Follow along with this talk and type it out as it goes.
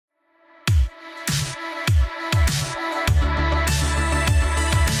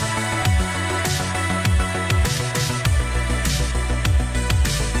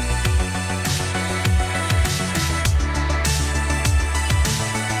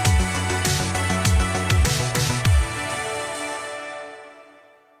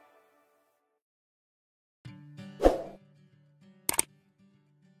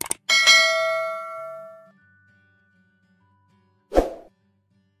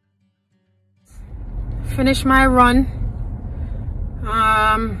finished my run.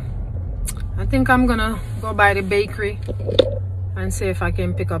 I think I'm gonna go by the bakery and see if I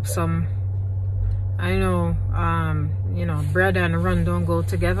can pick up some. I know you know, bread and run don't go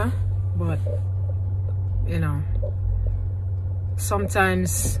together, but you know,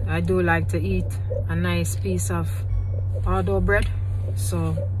 sometimes I do like to eat a nice piece of sourdough bread.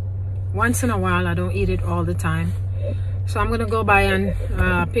 So once in a while, I don't eat it all the time. So I'm gonna go by and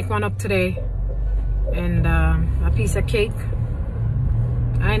pick one up today, and a piece of cake.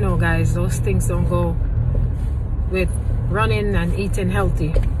 I know, guys, those things don't go with running and eating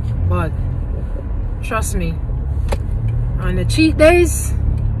healthy, but trust me, on the cheat days,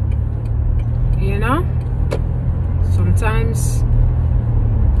 you know, sometimes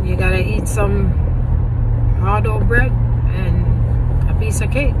you gotta eat some sourdough bread and a piece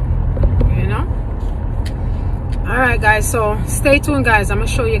of cake, you know. All right, guys, so stay tuned, guys. I'm gonna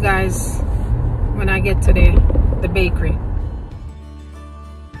show you guys when I get to the bakery.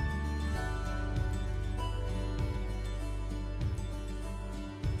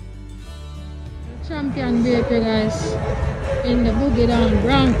 Champion Bakery, guys, in the Boogie Down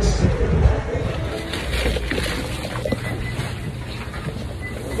Bronx.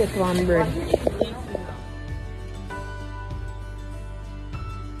 Get one bread.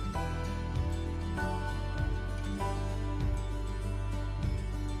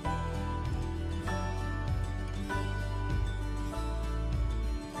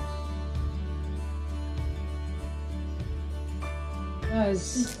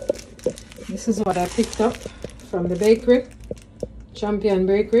 Guys, this is what I picked up from the bakery, Champion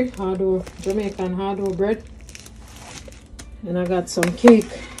Bakery, Jamaican sourdough bread, and I got some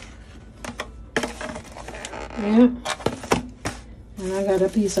cake, yeah, and I got a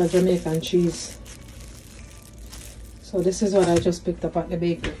piece of Jamaican cheese. So this is what I just picked up at the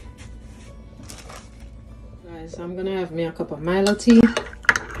bakery. Guys, I'm gonna have me a cup of Milo tea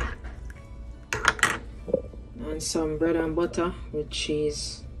and some bread and butter with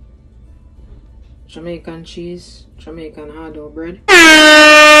cheese. Jamaican cheese, Jamaican sourdough bread,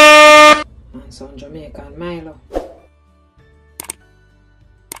 and some Jamaican Milo.